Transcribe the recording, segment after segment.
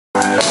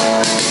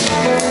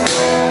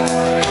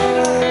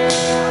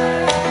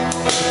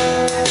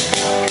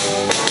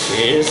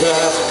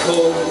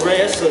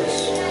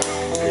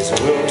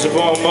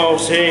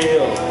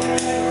hotel.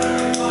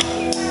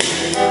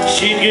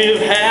 She'd give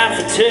half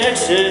of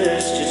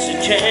Texas just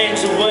to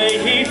change the way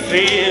he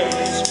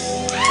feels.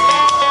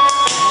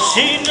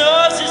 She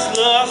knows his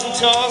love's in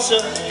Tulsa,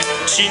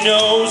 and she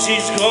knows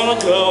he's gonna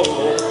go.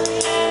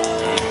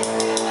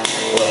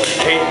 Well,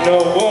 it ain't no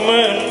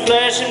woman,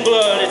 flesh and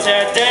blood, it's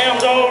that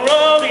damned old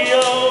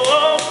rodeo.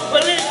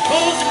 Well, it's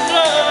pools and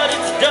blood,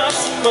 it's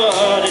dust and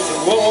mud, it's a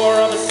war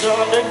of a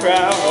Sunday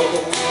crowd.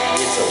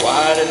 It's the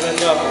white in the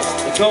knuckles,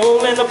 the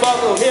gold in the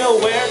buckle, he'll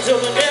wear till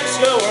the next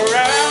go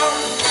around.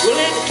 Well,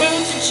 it's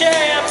boots and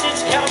chaps,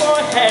 it's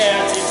cowboy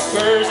hats, it's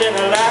spurs and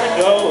a lot of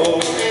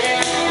gold.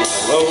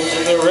 It's the roads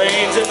and the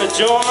rains and the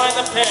joy and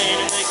the pain,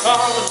 and they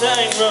call the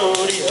thing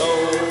rodeo.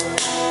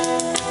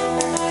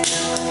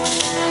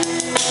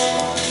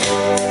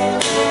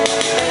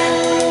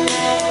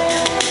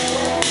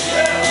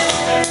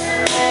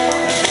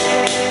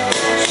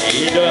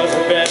 She does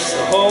her best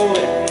to hold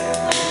it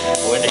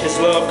when his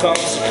love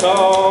comes to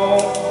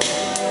call,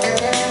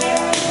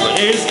 but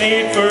his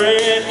need for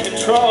it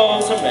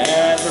controls him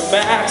and her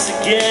back's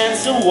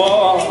against the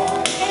wall.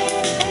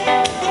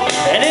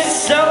 And it's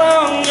so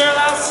long, girl,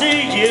 I'll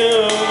see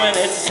you, and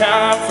it's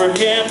time for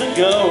him to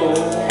go.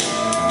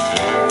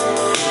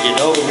 You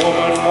know the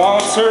woman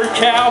wants her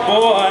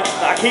cowboy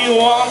like he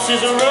wants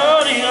his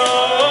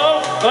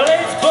rodeo. Well,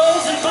 it's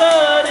bulls and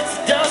blood, it's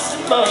dust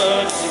and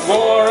mud, it's the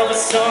war of a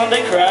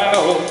Sunday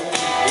crowd.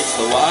 It's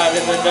the white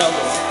in the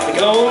knuckles, the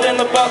gold in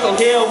the buckle,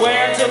 he'll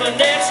wear till the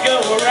next go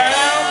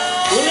around.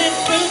 Well, it's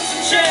boots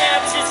and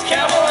chaps, it's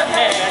cowboy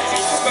hats,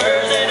 it's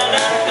spurs and a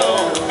lot of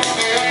gold.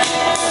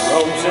 It's the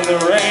ropes and the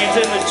reins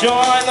and the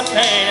joy and the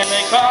pain, and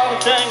they call the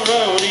thing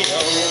rodeo.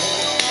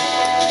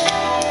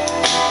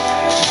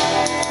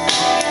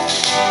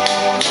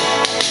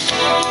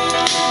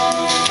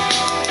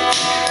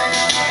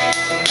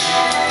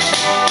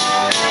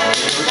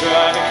 It'll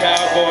drive a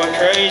cowboy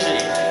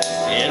crazy,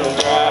 it'll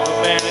drive a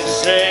man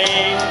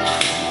insane.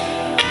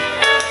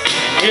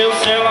 He'll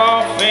sell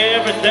off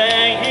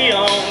everything he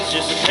owns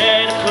just to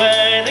pay to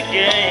play the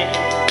game.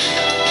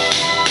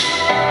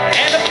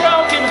 And a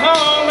broken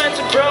home and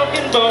some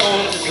broken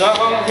bones is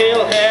all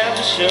he'll have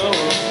to show.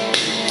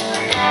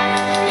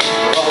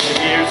 For all the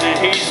years that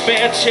he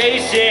spent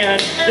chasing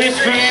this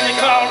dream they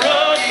call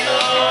rodeo.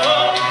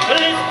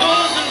 But it's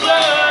bulls and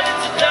blood,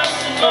 it's a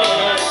dust and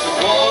mud, it's the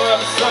war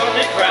of a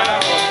Sunday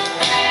crowd.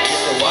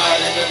 It's the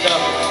white in the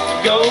knuckles, the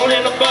gold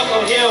in the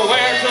buckle, he'll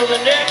wear till the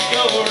next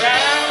go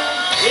around.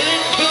 Well,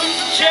 it's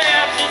boots and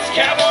chaps, it's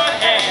cowboy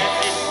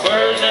hats, it's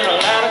spurs and a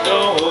lot of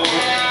gold.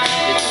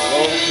 It's the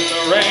roads and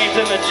the rains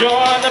and the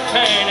joy and the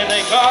pain, and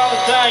they call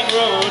the thing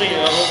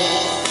rodeo.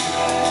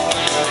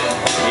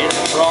 It's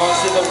the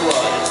bronze and the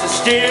blood, it's the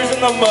steers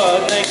in the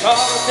mud, and they call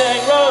the thing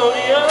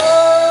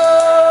rodeo.